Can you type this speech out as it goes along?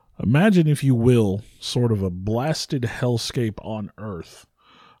Imagine, if you will, sort of a blasted hellscape on Earth.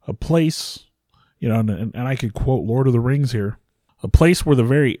 A place, and I could quote Lord of the Rings here, a place where the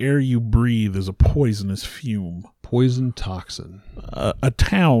very air you breathe is a poisonous fume. Poison toxin. A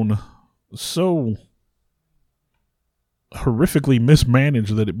town so horrifically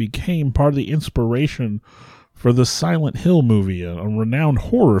mismanaged that it became part of the inspiration for the Silent Hill movie, a renowned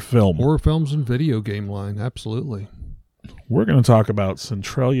horror film. Horror films and video game line, absolutely. We're going to talk about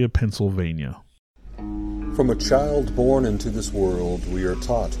Centralia, Pennsylvania. From a child born into this world, we are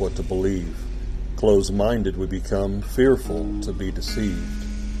taught what to believe. Closed-minded we become, fearful to be deceived.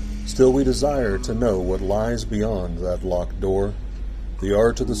 Still we desire to know what lies beyond that locked door. The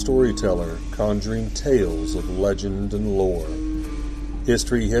art of the storyteller, conjuring tales of legend and lore.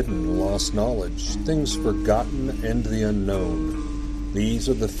 History hidden, lost knowledge, things forgotten and the unknown. These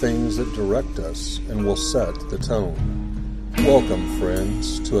are the things that direct us and will set the tone. Welcome,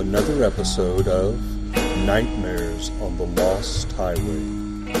 friends, to another episode of Nightmares on the Lost Highway.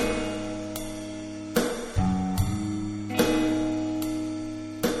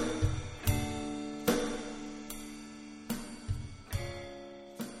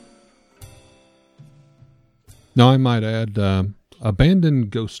 Now, I might add,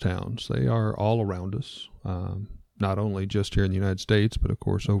 abandoned ghost towns, they are all around us, not only just here in the United States, but of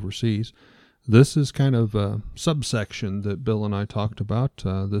course overseas. This is kind of a subsection that Bill and I talked about.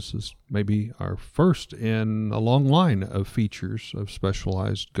 This is maybe our first in a long line of features of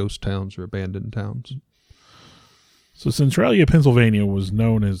specialized ghost towns or abandoned towns. So Centralia, Pennsylvania was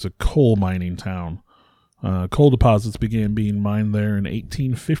known as a coal mining town. Coal deposits began being mined there in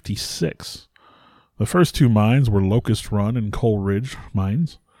 1856. The first two mines were Locust Run and Coal Ridge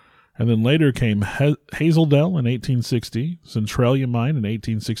mines, and then later came Hazeldale in 1860, Centralia Mine in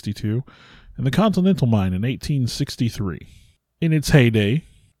 1862, and the Continental Mine in 1863. In its heyday,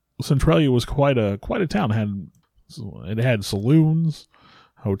 Centralia was quite a town. It had saloons,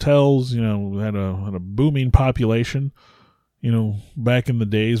 hotels. Had a booming population. Back in the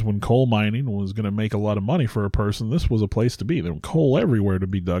days when coal mining was going to make a lot of money for a person, this was a place to be. There was coal everywhere to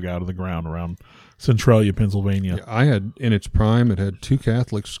be dug out of the ground around Centralia, Pennsylvania. Yeah, in its prime, it had 2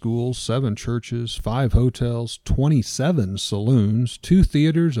 Catholic schools, 7 churches, 5 hotels, 27 saloons, 2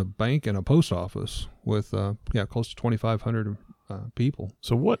 theaters, a bank, and a post office with close to 2,500 people.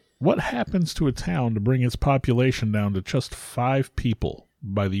 So what happens to a town to bring its population down to just 5 people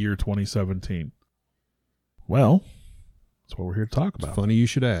by the year 2017? Well, that's what we're here to talk about. It's funny you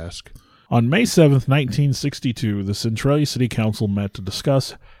should ask. On May 7th, 1962, the Centralia City Council met to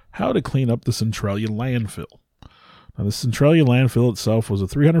discuss how to clean up the Centralia landfill. Now, the Centralia landfill itself was a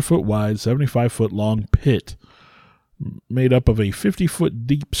 300-foot wide, 75-foot long pit made up of a 50-foot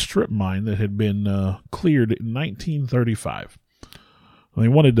deep strip mine that had been cleared in 1935. They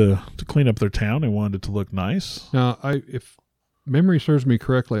wanted to clean up their town. They wanted it to look nice. Now, if memory serves me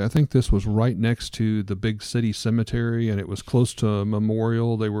correctly, I think this was right next to the big city cemetery, and it was close to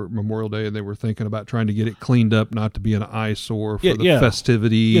Memorial Day, and they were thinking about trying to get it cleaned up, not to be an eyesore for the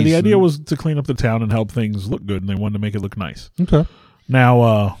festivities. Yeah, the idea was to clean up the town and help things look good, and they wanted to make it look nice. Okay.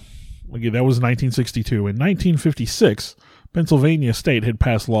 Now, that was 1962. In 1956, Pennsylvania state had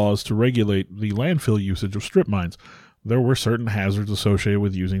passed laws to regulate the landfill usage of strip mines. There were certain hazards associated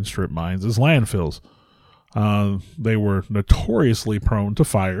with using strip mines as landfills. They were notoriously prone to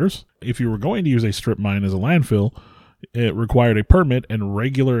fires. If you were going to use a strip mine as a landfill, it required a permit and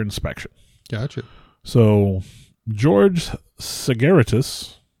regular inspection. Gotcha. So George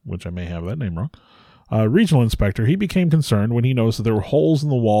Sagaritis, which I may have that name wrong, regional inspector, he became concerned when he noticed that there were holes in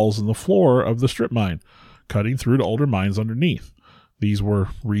the walls and the floor of the strip mine, cutting through to older mines underneath. These were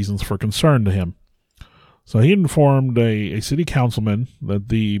reasons for concern to him. So he informed a city councilman that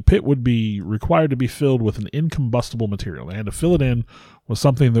the pit would be required to be filled with an incombustible material. They had to fill it in with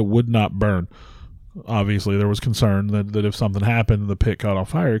something that would not burn. Obviously, there was concern that if something happened and the pit caught on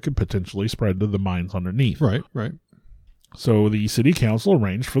fire, it could potentially spread to the mines underneath. Right. So the city council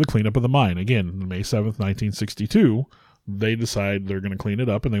arranged for the cleanup of the mine. Again, May 7th, 1962, they decide they're going to clean it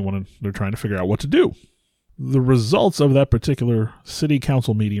up, and they're trying to figure out what to do. The results of that particular city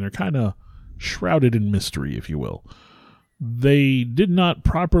council meeting are kind of shrouded in mystery, if you will. They did not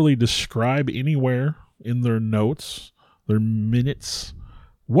properly describe anywhere in their notes, their minutes,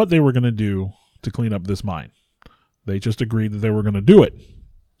 what they were going to do to clean up this mine. They just agreed that they were going to do it.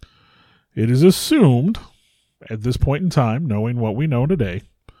 It is assumed, at this point in time, knowing what we know today,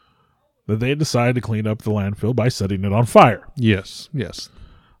 that they had decided to clean up the landfill by setting it on fire. Yes.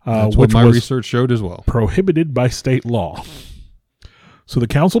 That's what my research showed as well. Prohibited by state law. So the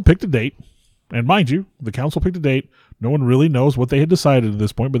council picked a date. And mind you, the council picked a date No one really knows what they had decided at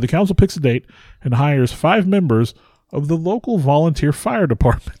this point, but the council picks a date and hires 5 members of the local volunteer fire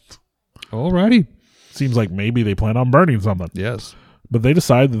department. Alrighty. Seems like maybe they plan on burning something. Yes. But they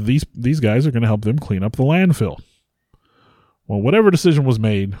decide that these guys are going to help them clean up the landfill. Well, whatever decision was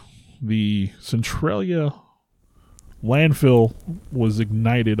made, the Centralia landfill was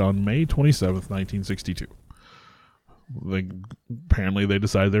ignited on May 27th, 1962. Apparently they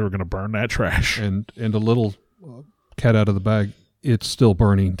decided they were going to burn that trash. And a little cat out of the bag, it's still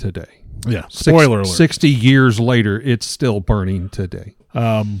burning today. Yeah, spoiler alert. 60 years later, it's still burning today.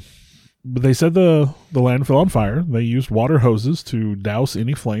 But they set the landfill on fire. They used water hoses to douse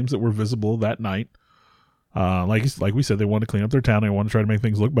any flames that were visible that night. Like we said, they wanted to clean up their town. They wanted to try to make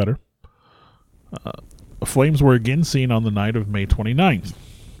things look better. Flames were again seen on the night of May 29th.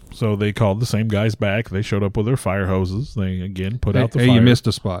 So they called the same guys back. They showed up with their fire hoses. They again put out the fire. Hey, you missed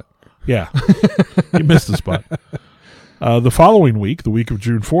a spot. Yeah, you missed a spot. The following week, the week of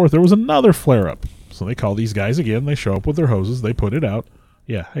June 4th, there was another flare-up. So they call these guys again. They show up with their hoses. They put it out.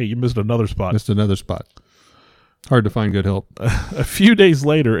 Yeah, hey, you missed another spot. Missed another spot. Hard to find good help. A few days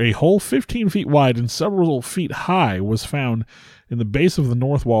later, a hole 15 feet wide and several feet high was found in the base of the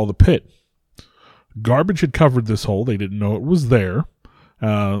north wall of the pit. Garbage had covered this hole. They didn't know it was there.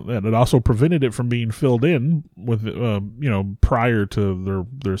 And it also prevented it from being filled in with, prior to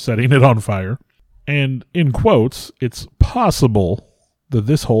their setting it on fire. And in quotes, it's possible that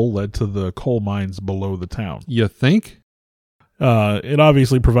this hole led to the coal mines below the town. You think? It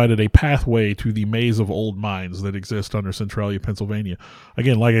obviously provided a pathway to the maze of old mines that exist under Centralia, Pennsylvania.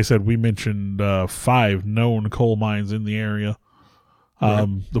 Again, like I said, we mentioned 5 known coal mines in the area.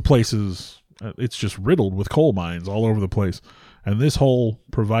 Right. The place it's just riddled with coal mines all over the place. And this hole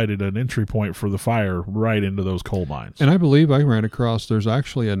provided an entry point for the fire right into those coal mines. And I believe I ran across, there's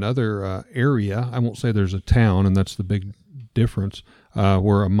actually another area, I won't say there's a town, and that's the big difference,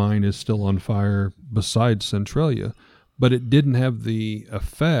 where a mine is still on fire besides Centralia. But it didn't have the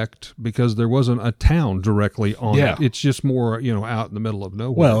effect because there wasn't a town directly on it. It's just more, out in the middle of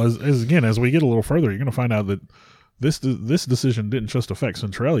nowhere. Well, as we get a little further, you're going to find out that this decision didn't just affect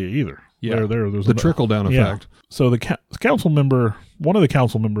Centralia either. Yeah, there's the trickle-down effect. So one of the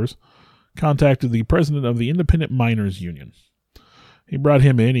council members, contacted the president of the Independent Miners Union. He brought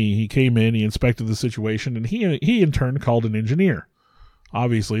him in. He came in. He inspected the situation, and he in turn called an engineer.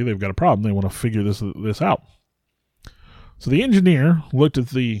 Obviously, they've got a problem. They want to figure this out. So the engineer looked at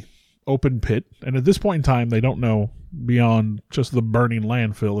the open pit, and at this point in time, they don't know beyond just the burning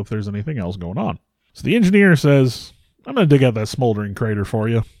landfill if there's anything else going on. So the engineer says, I'm going to dig out that smoldering crater for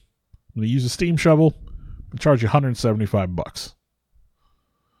you. I'm going to use a steam shovel and charge you $175.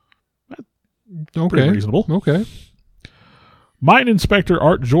 Pretty reasonable. Okay. Mine inspector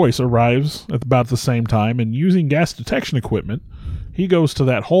Art Joyce arrives at about the same time, and using gas detection equipment, he goes to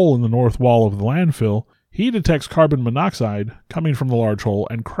that hole in the north wall of the landfill. He detects carbon monoxide coming from the large hole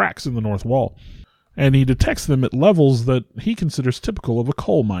and cracks in the north wall, and he detects them at levels that he considers typical of a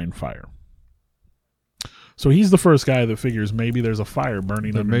coal mine fire. So he's the first guy that figures maybe there's a fire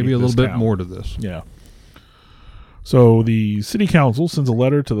burning underneath maybe a little this bit town. more to this. Yeah. So the city council sends a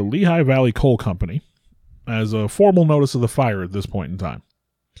letter to the Lehigh Valley Coal Company as a formal notice of the fire at this point in time.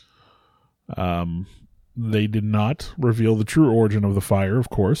 They did not reveal the true origin of the fire, of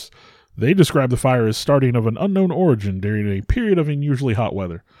course. They described the fire as starting of an unknown origin during a period of unusually hot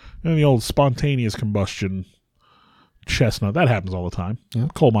weather. And the old spontaneous combustion chestnut, that happens all the time. Yeah.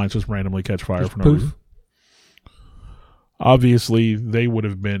 Coal mines just randomly catch fire Just for no poof. reason. Obviously, they would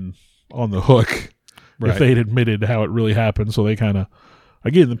have been on the hook if they had admitted how it really happened. So they kind of,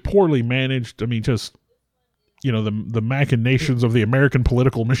 again, poorly managed. I mean, just, the machinations of the American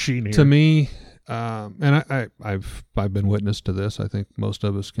political machine here. To me, and I've been witness to this. I think most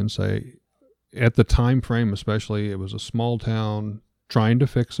of us can say, at the time frame especially, it was a small town trying to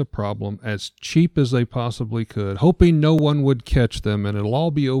fix a problem as cheap as they possibly could, hoping no one would catch them, and it'll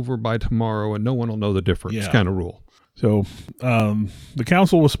all be over by tomorrow, and no one will know the difference. Kind of rule. So the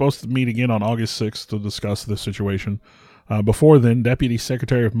council was supposed to meet again on August 6th to discuss this situation. Before then, Deputy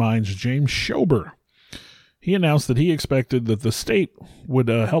Secretary of Mines James Schober, he announced that he expected that the state would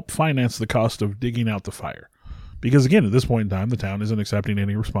help finance the cost of digging out the fire. Because, again, at this point in time, the town isn't accepting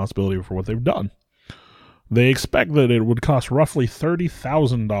any responsibility for what they've done. They expect that it would cost roughly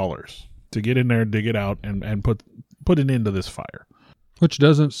 $30,000 to get in there, dig it out, and put an end to this fire. Which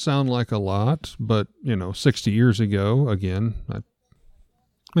doesn't sound like a lot, but, 60 years ago, again,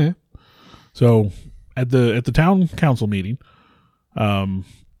 So at the town council meeting,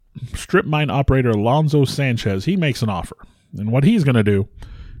 strip mine operator Alonzo Sanchez, he makes an offer. And what he's going to do,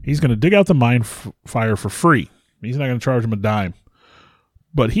 he's going to dig out the mine fire for free. He's not going to charge him a dime.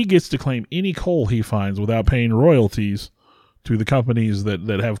 But he gets to claim any coal he finds without paying royalties to the companies that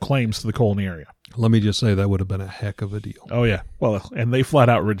have claims to the coal in the area. Let me just say that would have been a heck of a deal. Oh, yeah. Well, and they flat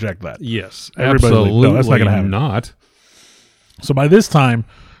out reject that. Yes, Everybody's like, absolutely no, that's not going to happen. not. So by this time,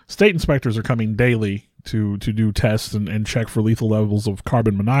 state inspectors are coming daily to do tests and check for lethal levels of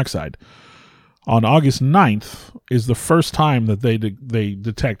carbon monoxide. On August 9th is the first time that they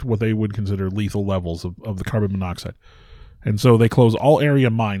detect what they would consider lethal levels of the carbon monoxide. And so they close all area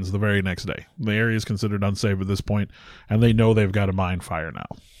mines the very next day. The area is considered unsafe at this point, and they know they've got a mine fire now.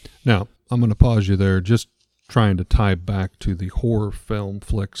 Now, I'm going to pause you there, just trying to tie back to the horror film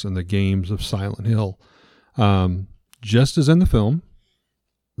flicks and the games of Silent Hill. Just as in the film,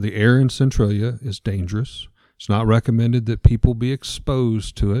 the air in Centralia is dangerous. It's not recommended that people be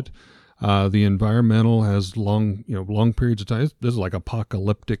exposed to it. The environmental has long periods of time. This is like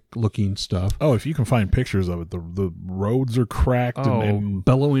apocalyptic looking stuff. Oh, if you can find pictures of it, the roads are cracked and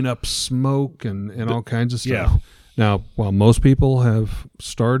bellowing up smoke and all kinds of stuff. Yeah. Now, while most people have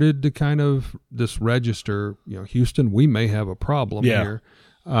started to kind of this register, Houston, we may have a problem here.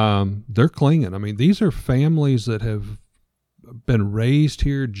 They're clinging. I mean, these are families that have been raised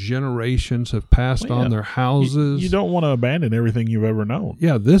here, generations have passed on their houses. You don't want to abandon everything you've ever known.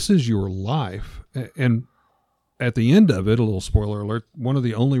 Yeah, this is your life. And at the end of it, a little spoiler alert, one of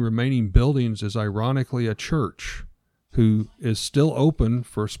the only remaining buildings is ironically a church who is still open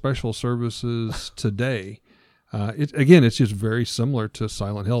for special services today. It's just very similar to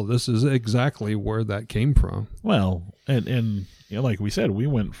Silent Hill. This is exactly where that came from. Well, and like we said, we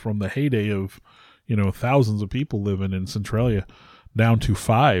went from the heyday of thousands of people living in Centralia down to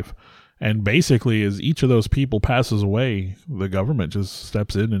 5. And basically, as each of those people passes away, the government just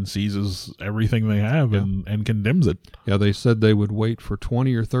steps in and seizes everything they have and condemns it. Yeah, they said they would wait for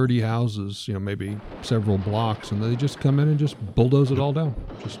 20 or 30 houses, maybe several blocks, and they just come in and just bulldoze it all down.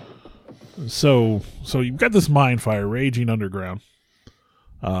 So you've got this mine fire raging underground.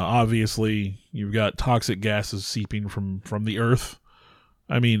 Obviously, you've got toxic gases seeping from the earth.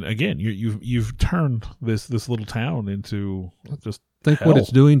 I mean, again, you've turned this little town into just think hell. What it's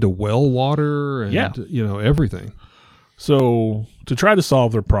doing to well water and everything. So to try to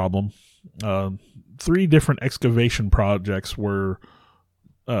solve their problem, 3 different excavation projects were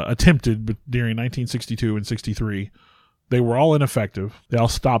attempted during 1962 and 63. They were all ineffective. They all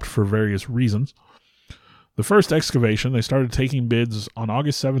stopped for various reasons. The first excavation, they started taking bids on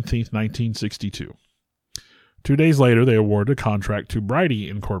August 17th, 1962. 2 days later, they awarded a contract to Bridie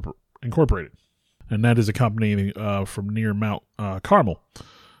Incorporated, and that is a company from near Mount Carmel.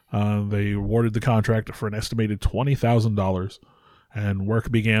 They awarded the contract for an estimated $20,000, and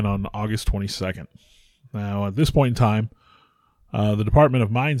work began on August 22nd. Now, at this point in time, the Department of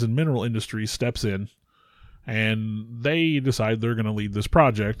Mines and Mineral Industries steps in, and they decide they're going to lead this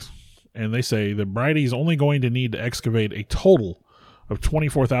project, and they say that Bridie's only going to need to excavate a total of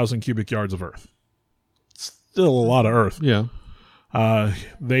 24,000 cubic yards of earth. Still a lot of earth. Yeah.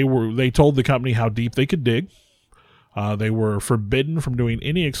 They told the company how deep they could dig. They were forbidden from doing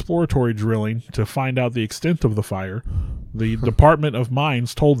any exploratory drilling to find out the extent of the fire. The Department of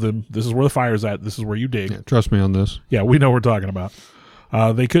Mines told them, this is where the fire's at, this is where you dig. Yeah, trust me on this. Yeah, we know what we're talking about.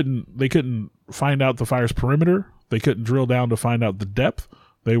 They couldn't find out the fire's perimeter. They couldn't drill down to find out the depth.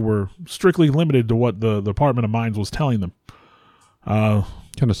 They were strictly limited to what the Department of Mines was telling them.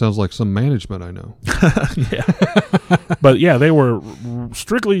 Kind of sounds like some management I know. Yeah. But yeah, they were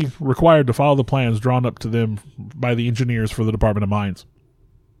strictly required to follow the plans drawn up to them by the engineers for the Department of Mines.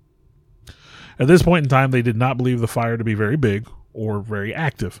 At this point in time, they did not believe the fire to be very big or very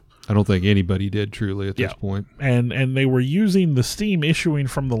active. I don't think anybody did truly at this point. And they were using the steam issuing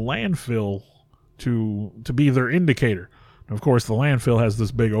from the landfill to be their indicator. And of course, the landfill has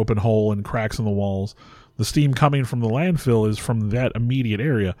this big open hole and cracks in the walls. The steam coming from the landfill is from that immediate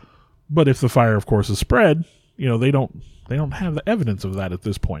area. But if the fire, of course, is spread, they don't have the evidence of that at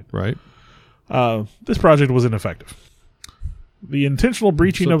this point. Right. This project was ineffective. The intentional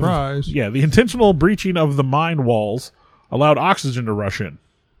breaching the intentional breaching of the mine walls allowed oxygen to rush in.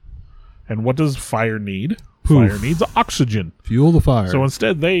 And what does fire need? Poof. Fire needs oxygen. Fuel the fire. So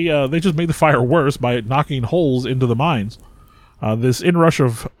instead, they just made the fire worse by knocking holes into the mines. This inrush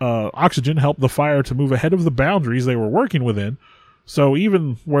of oxygen helped the fire to move ahead of the boundaries they were working within. So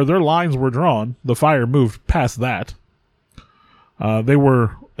even where their lines were drawn, the fire moved past that.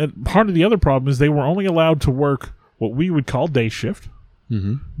 And part of the other problem is they were only allowed to work what we would call day shift.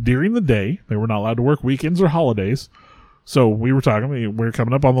 Mm-hmm. During the day, they were not allowed to work weekends or holidays. So we were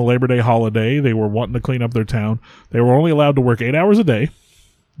coming up on the Labor Day holiday. They were wanting to clean up their town. They were only allowed to work 8 hours a day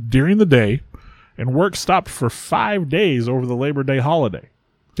during the day and work stopped for 5 days over the Labor Day holiday.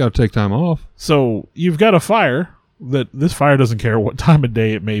 Got to take time off. So you've got a fire that this fire doesn't care what time of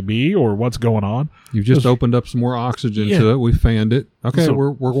day it may be or what's going on. You've just opened up some more oxygen to it. We fanned it. Okay, So-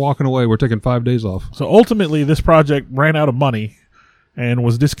 we're walking away. We're taking 5 days off. So ultimately, this project ran out of money and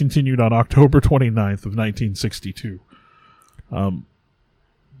was discontinued on October 29th of 1962.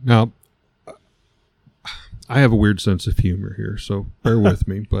 Now, I have a weird sense of humor here, so bear with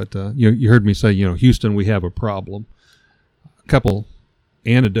me. But you heard me say, Houston, we have a problem. A couple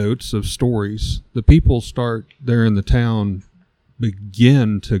anecdotes of stories. The people start there in the town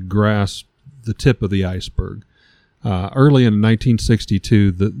begin to grasp the tip of the iceberg. Early in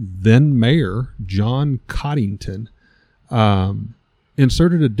 1962, the then mayor, John Coddington,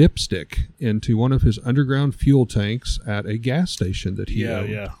 inserted a dipstick into one of his underground fuel tanks at a gas station that he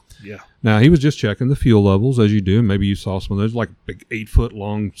owned. Yeah. Now, he was just checking the fuel levels, as you do. Maybe you saw some of those, like a big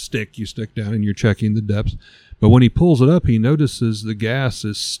 8-foot-long stick you stick down and you're checking the depths. But when he pulls it up, he notices the gas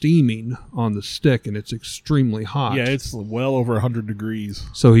is steaming on the stick, and it's extremely hot. Yeah, it's well over 100 degrees.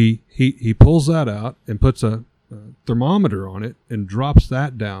 So he pulls that out and puts a thermometer on it and drops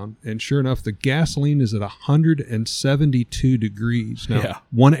that down. And sure enough, the gasoline is at 172 degrees. Now, Yeah.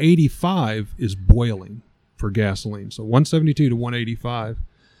 185 is boiling for gasoline. So 172 to 185.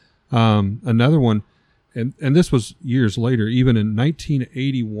 Another one, and this was years later, even in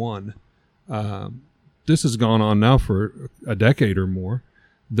 1981, this has gone on now for a decade or more.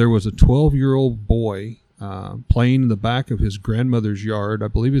 There was a 12-year-old boy playing in the back of his grandmother's yard. I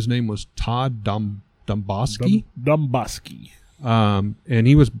believe his name was Todd Domboski. Domboski. And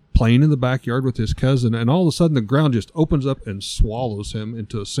he was playing in the backyard with his cousin, and all of a sudden the ground just opens up and swallows him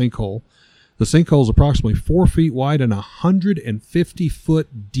into a sinkhole. The sinkhole is approximately 4 feet wide and 150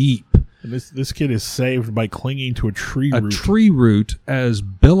 foot deep. And this kid is saved by clinging to a tree A root. tree root as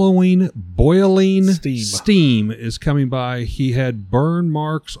billowing, boiling Steam. steam is coming by. He had burn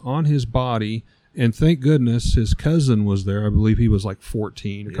marks on his body, and thank goodness his cousin was there. I believe he was like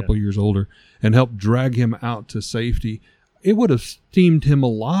 14, a couple years older, and helped drag him out to safety. It would have steamed him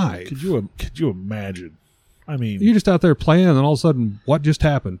alive. Could you imagine? I mean, You're just out there playing, and all of a sudden, what just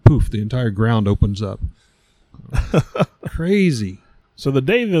happened? Poof, the entire ground opens up. Crazy. so the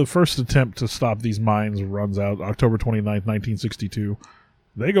day the first attempt to stop these mines runs out, October 29th, 1962,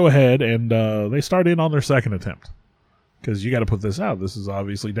 they go ahead and they start in on their second attempt. Because you got to put this out. This is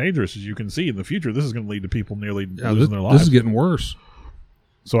obviously dangerous. As you can see in the future, this is going to lead to people nearly losing their lives. This is getting worse.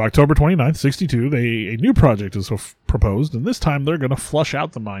 So October 29th, 62, a new project is proposed, and this time they're going to flush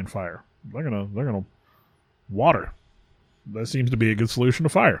out the mine fire. They're going to water. That seems to be a good solution to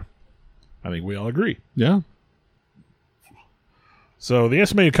fire. I think we all agree. Yeah. So the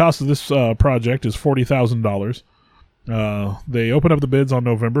estimated cost of this project is $40,000. They open up the bids on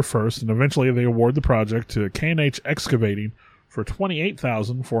November 1st, and eventually they award the project to K&H Excavating for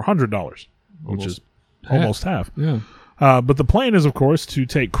 $28,400, which is almost half. Yeah. But the plan is, of course, to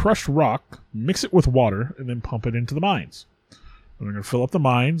take crushed rock, mix it with water, and then pump it into the mines. And they're going to fill up the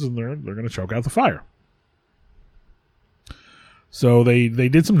mines, and they're going to choke out the fire. So they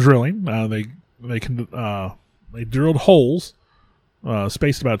did some drilling. They drilled holes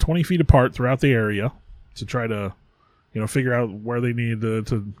spaced about 20 feet apart throughout the area to try to, figure out where they needed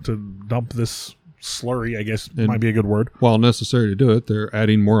to dump this slurry, I guess might be a good word. While necessary to do it, they're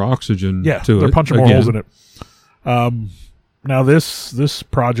adding more oxygen to it. They're punching more again. holes in it. Now, this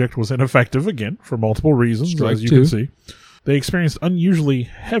project was ineffective, again, for multiple reasons, Strike as you two. can see. They experienced unusually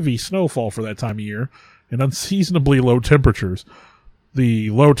heavy snowfall for that time of year and unseasonably low temperatures. The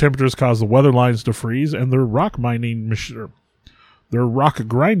low temperatures caused the weather lines to freeze, and their rock grinding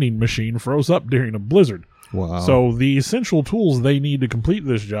machine froze up during a blizzard. Wow. So the essential tools they need to complete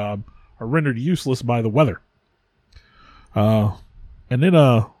this job are rendered useless by the weather. And then,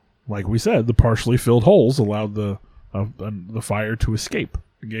 like we said, the partially filled holes allowed the fire to escape.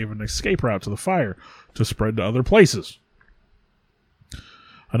 It gave an escape route to the fire to spread to other places.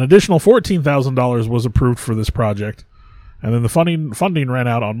 An additional $14,000 was approved for this project, and then the funding ran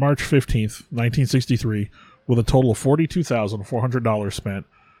out on March 15th, 1963, with a total of $42,400 spent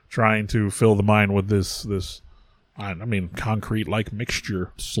trying to fill the mine with this concrete-like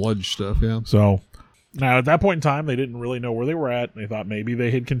mixture. Sludge stuff, yeah. So, now at that point in time, they didn't really know where they were at. They thought maybe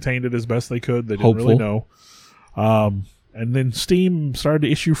they had contained it as best they could. They didn't really know. And then steam started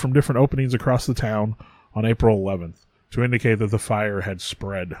to issue from different openings across the town on April 11th to indicate that the fire had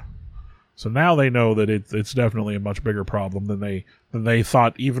spread. So now they know that it's definitely a much bigger problem than they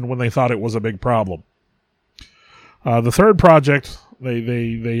thought, even when they thought it was a big problem. The third project,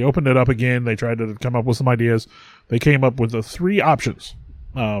 they opened it up again. They tried to come up with some ideas. They came up with the three options.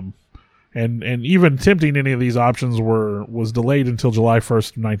 And even attempting any of these options was delayed until July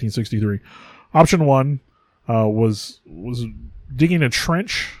 1st, 1963. Option 1 was digging a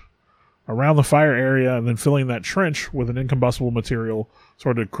trench around the fire area and then filling that trench with an incombustible material,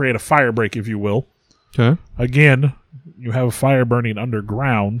 sort of create a fire break, if you will. Okay. Again, you have a fire burning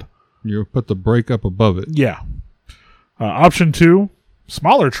underground. You put the break up above it. Yeah. Option 2,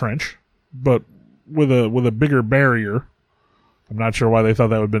 smaller trench, but with a bigger barrier. I'm not sure why they thought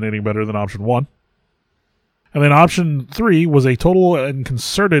that would have been any better than option 1. And then option 3 was a total and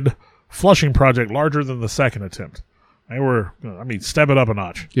concerted flushing project larger than the second attempt. They were, step it up a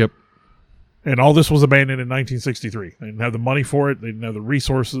notch. Yep. And all this was abandoned in 1963. They didn't have the money for it. They didn't have the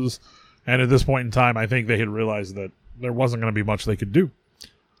resources. And at this point in time, I think they had realized that there wasn't going to be much they could do.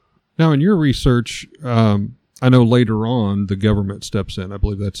 Now, in your research, I know later on the government steps in. I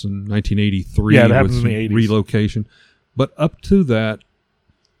believe that's in 1983. Yeah, it happens with in the 80s. Relocation. But up to that,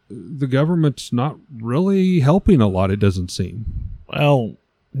 the government's not really helping a lot, it doesn't seem. Well,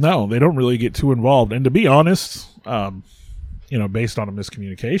 no, they don't really get too involved. And to be honest, based on a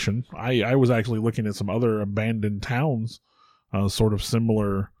miscommunication, I was actually looking at some other abandoned towns, sort of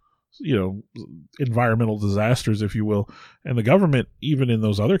similar, environmental disasters, if you will. And the government, even in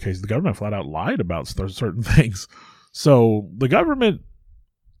those other cases, the government flat out lied about certain things. So the government,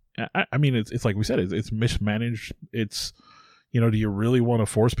 it's like we said, it's mismanaged. It's, do you really want to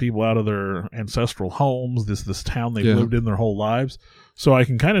force people out of their ancestral homes, this town they've lived in their whole lives? So I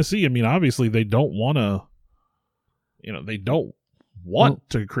can kind of see, obviously they don't want to,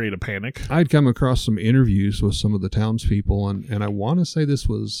 to create a panic. I'd come across some interviews with some of the townspeople, and I want to say this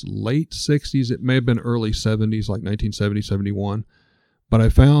was late 60s. It may have been early 70s, like 1970, 71. But I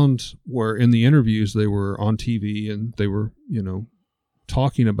found where in the interviews they were on TV and they were,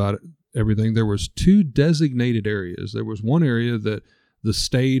 talking about everything. There was 2 designated areas. There was one area that the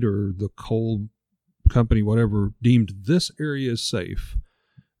state or the coal company, whatever, deemed this area is safe.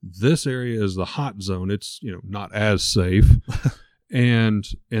 This area is the hot zone. It's, not as safe. And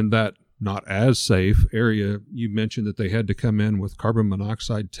in that not as safe area, you mentioned that they had to come in with carbon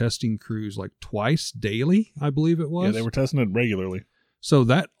monoxide testing crews like twice daily, I believe it was. Yeah, they were testing it regularly. So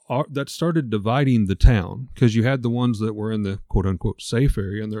that started dividing the town, because you had the ones that were in the quote unquote safe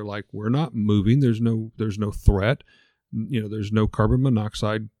area, and they're like, we're not moving. There's no threat. There's no carbon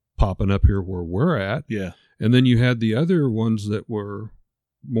monoxide popping up here where we're at. Yeah. And then you had the other ones that were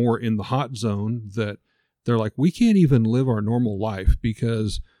more in the hot zone that they're like, we can't even live our normal life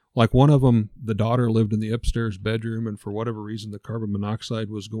because, like, one of them, the daughter lived in the upstairs bedroom, and for whatever reason, the carbon monoxide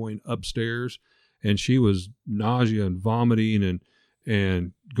was going upstairs, and she was nausea and vomiting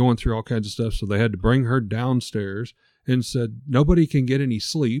and going through all kinds of stuff. So they had to bring her downstairs and said, nobody can get any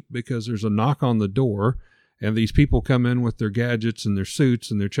sleep because there's a knock on the door, and these people come in with their gadgets and their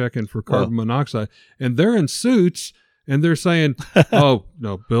suits, and they're checking for carbon monoxide, and they're in suits. And they're saying, oh,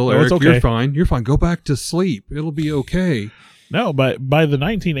 no, Bill, no, Eric, okay. You're fine. You're fine. Go back to sleep. It'll be okay. No, but by the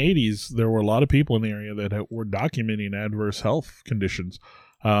 1980s, there were a lot of people in the area that were documenting adverse health conditions.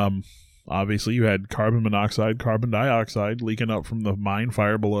 Obviously, you had carbon monoxide, carbon dioxide leaking up from the mine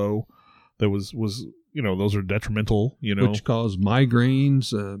fire below. That was those are detrimental, Which cause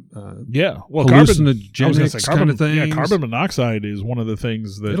migraines, hallucinogenics kind of things. Yeah, carbon monoxide is one of the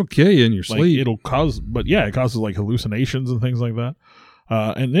things that... It'll kill you in your sleep. It'll cause... But yeah, it causes like hallucinations and things like that.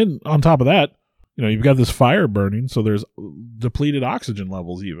 And then on top of that, you've got this fire burning, so there's depleted oxygen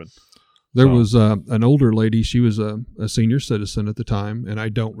levels even. There was an older lady. She was a senior citizen at the time, and I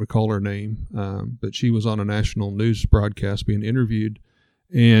don't recall her name, but she was on a national news broadcast being interviewed.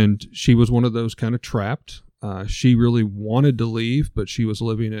 And she was one of those kind of trapped. She really wanted to leave, but she was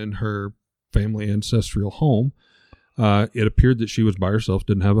living in her family ancestral home. It appeared that she was by herself,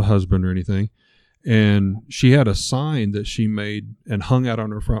 didn't have a husband or anything. And she had a sign that she made and hung out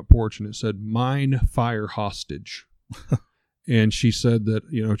on her front porch, and it said, "Mine fire hostage." And she said that,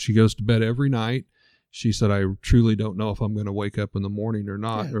 she goes to bed every night. She said, I truly don't know if I'm going to wake up in the morning or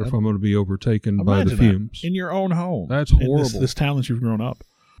not, or if I'm going to be overtaken by the fumes. In your own home. That's horrible. This town that you've grown up.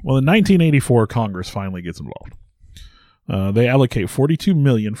 Well, in 1984, Congress finally gets involved. They allocate $42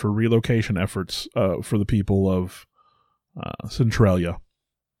 million for relocation efforts for the people of Centralia.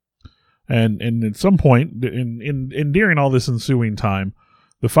 And at some point, during all this ensuing time,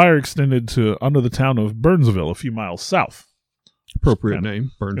 the fire extended to under the town of Burnsville, a few miles south. Appropriate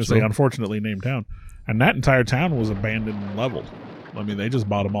name, Burnsville. It's a unfortunately named town. And that entire town was abandoned and leveled. They just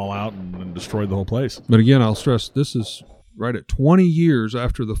bought them all out and destroyed the whole place. But again, I'll stress, this is right at 20 years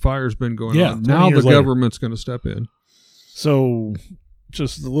after the fire's been going on. Now the government's going to step in. So,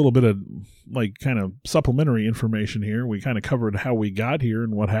 just a little bit of like kind of supplementary information here. We kind of covered how we got here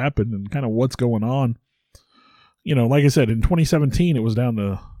and what happened and kind of what's going on. You know, like I said, in 2017, it was down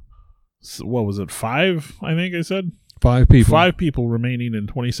to, what was it, 5, I think I said? 5 people. 5 people remaining in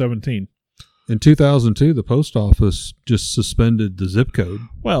 2017. In 2002, the post office just suspended the zip code.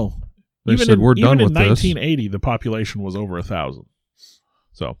 Well, They said, we're done with this. Even in 1980, the population was over 1,000.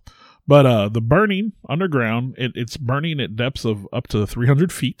 So, but the burning underground, it's burning at depths of up to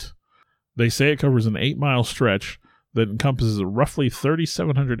 300 feet. They say it covers an 8-mile stretch that encompasses roughly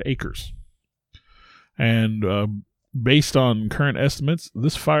 3,700 acres. And based on current estimates,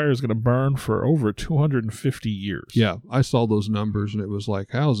 this fire is going to burn for over 250 years. Yeah, I saw those numbers, and it was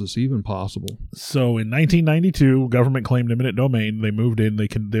like, how is this even possible? So in 1992, government claimed eminent domain. They moved in. They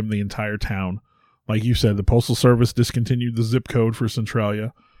condemned the entire town. Like you said, the Postal Service discontinued the zip code for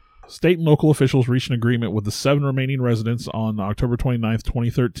Centralia. State and local officials reached an agreement with the 7 remaining residents on October 29th,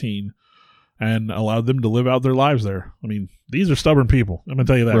 2013, and allowed them to live out their lives there. I mean, these are stubborn people. I'm going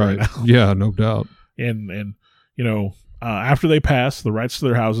to tell you that right now. Yeah, no doubt. And you know, after they pass, the rights to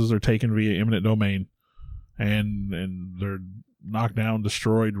their houses are taken via eminent domain, and they're knocked down,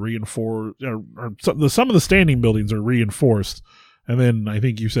 destroyed, reinforced. Or some of the standing buildings are reinforced, and then I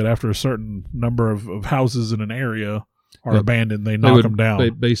think you said after a certain number of houses in an area are abandoned, they knock them down. They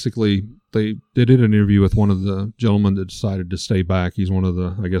did an interview with one of the gentlemen that decided to stay back. He's one of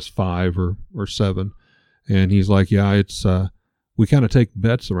the, I guess, 5 or 7, and he's like, yeah, it's. We kind of take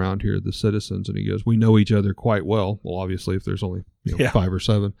bets around here, the citizens, and he goes, we know each other quite well. Well, obviously, if there's only 5 or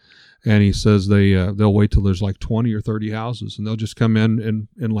 7, and he says they'll wait till there's like 20 or 30 houses, and they'll just come in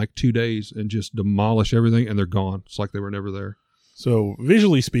like 2 days and just demolish everything, and they're gone. It's like they were never there. So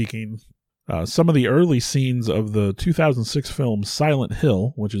visually speaking, some of the early scenes of the 2006 film Silent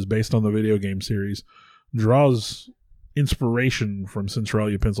Hill, which is based on the video game series, draws inspiration from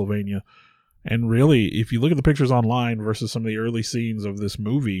Centralia, Pennsylvania. And really, if you look at the pictures online versus some of the early scenes of this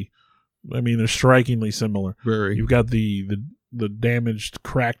movie, I mean, they're strikingly similar. Very. You've got the damaged,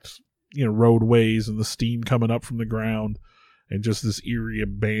 cracked, roadways and the steam coming up from the ground, and just this eerie,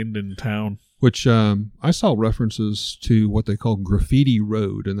 abandoned town. Which I saw references to what they call Graffiti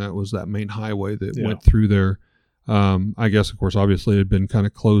Road, and that was that main highway that went through there. I guess, of course, obviously it had been kind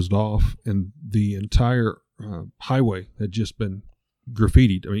of closed off, and the entire highway had just been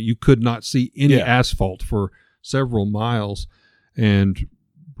graffitied. I mean, you could not see any asphalt for several miles. And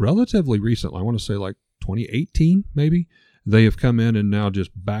relatively recently, I want to say like 2018 maybe, they have come in and now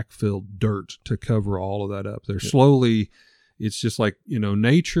just backfilled dirt to cover all of that up. They're slowly, it's just like,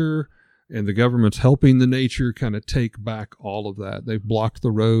 nature, and the government's helping the nature kind of take back all of that. They've blocked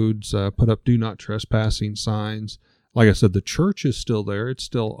the roads, put up do not trespassing signs. Like I said, the church is still there. It's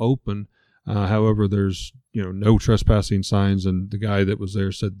still open. However, there's no trespassing signs, and the guy that was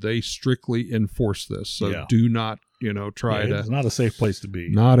there said they strictly enforce this. So do not try to. It's not a safe place to be.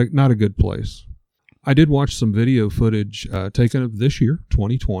 Not a good place. I did watch some video footage taken of this year,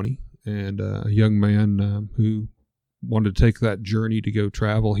 2020, and a young man who wanted to take that journey to go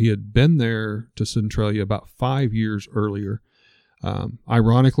travel. He had been there to Centralia about 5 years earlier.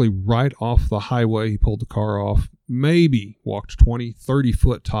 Ironically, right off the highway, he pulled the car off, maybe walked 20, 30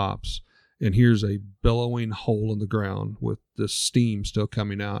 foot tops. And here's a billowing hole in the ground with the steam still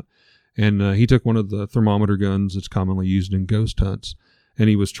coming out. And he took one of the thermometer guns that's commonly used in ghost hunts, and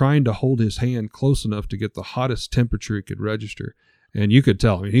he was trying to hold his hand close enough to get the hottest temperature he could register. And you could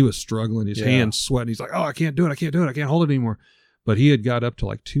tell, I mean, he was struggling, his hands sweating. He's like, oh, I can't do it, I can't hold it anymore. But he had got up to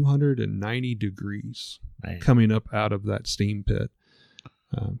like 290 degrees coming up out of that steam pit.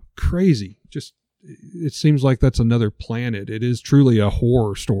 Crazy. Just, it seems like that's another planet. It is truly a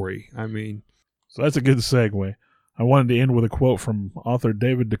horror story. I mean, so that's a good segue. I wanted to end with a quote from author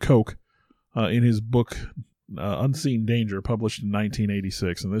David DeCoke in his book Unseen Danger, published in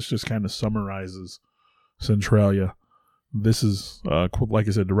 1986, and this just kind of summarizes Centralia. This is, like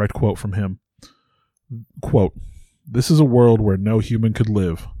I said, direct quote from him. Quote, "This is a world where no human could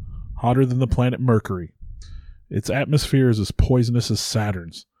live, hotter than the planet Mercury. Its atmosphere is as poisonous as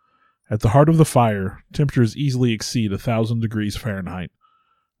Saturn's. At the heart of the fire, temperatures easily exceed 1,000 degrees Fahrenheit.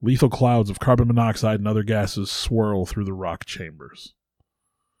 Lethal clouds of carbon monoxide and other gases swirl through the rock chambers."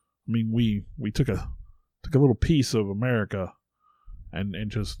 I mean, we took a little piece of America and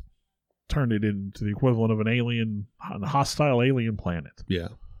just turned it into the equivalent of a hostile alien planet. Yeah,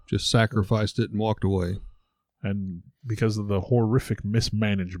 just sacrificed it and walked away. And because of the horrific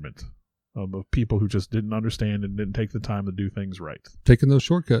mismanagement of people who just didn't understand and didn't take the time to do things right. Taking those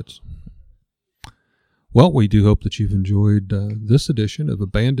shortcuts. Well, we do hope that you've enjoyed this edition of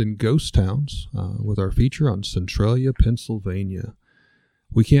Abandoned Ghost Towns with our feature on Centralia, Pennsylvania.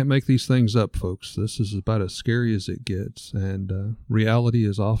 We can't make these things up, folks. This is about as scary as it gets, and reality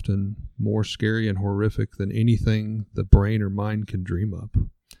is often more scary and horrific than anything the brain or mind can dream up.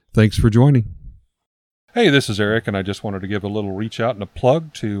 Thanks for joining. Hey, this is Eric, and I just wanted to give a little reach out and a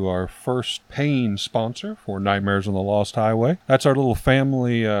plug to our first paying sponsor for Nightmares on the Lost Highway. That's our little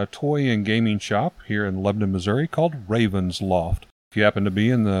family toy and gaming shop here in Lebanon, Missouri called Raven's Loft. If you happen to be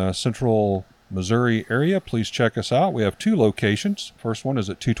in the central Missouri area, please check us out. We have 2 locations. First one is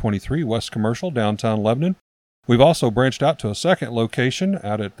at 223 West Commercial, downtown Lebanon. We've also branched out to a second location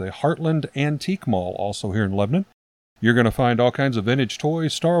out at the Heartland Antique Mall, also here in Lebanon. You're going to find all kinds of vintage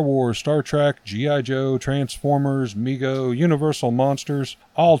toys, Star Wars, Star Trek, G.I. Joe, Transformers, Mego, Universal Monsters,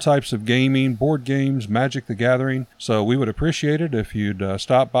 all types of gaming, board games, Magic the Gathering. So we would appreciate it if you'd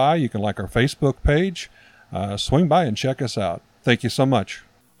stop by. You can like our Facebook page. Swing by and check us out. Thank you so much.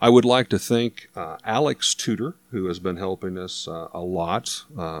 I would like to thank Alex Tudor, who has been helping us a lot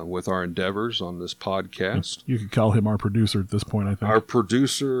with our endeavors on this podcast. You could call him our producer at this point, I think. Our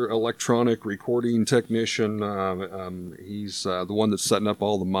producer, electronic recording technician. He's the one that's setting up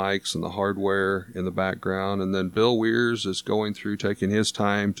all the mics and the hardware in the background. And then Bill Weirs is going through, taking his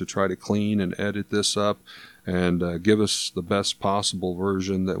time to try to clean and edit this up and give us the best possible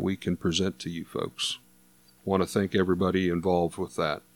version that we can present to you folks. Want to thank everybody involved with that.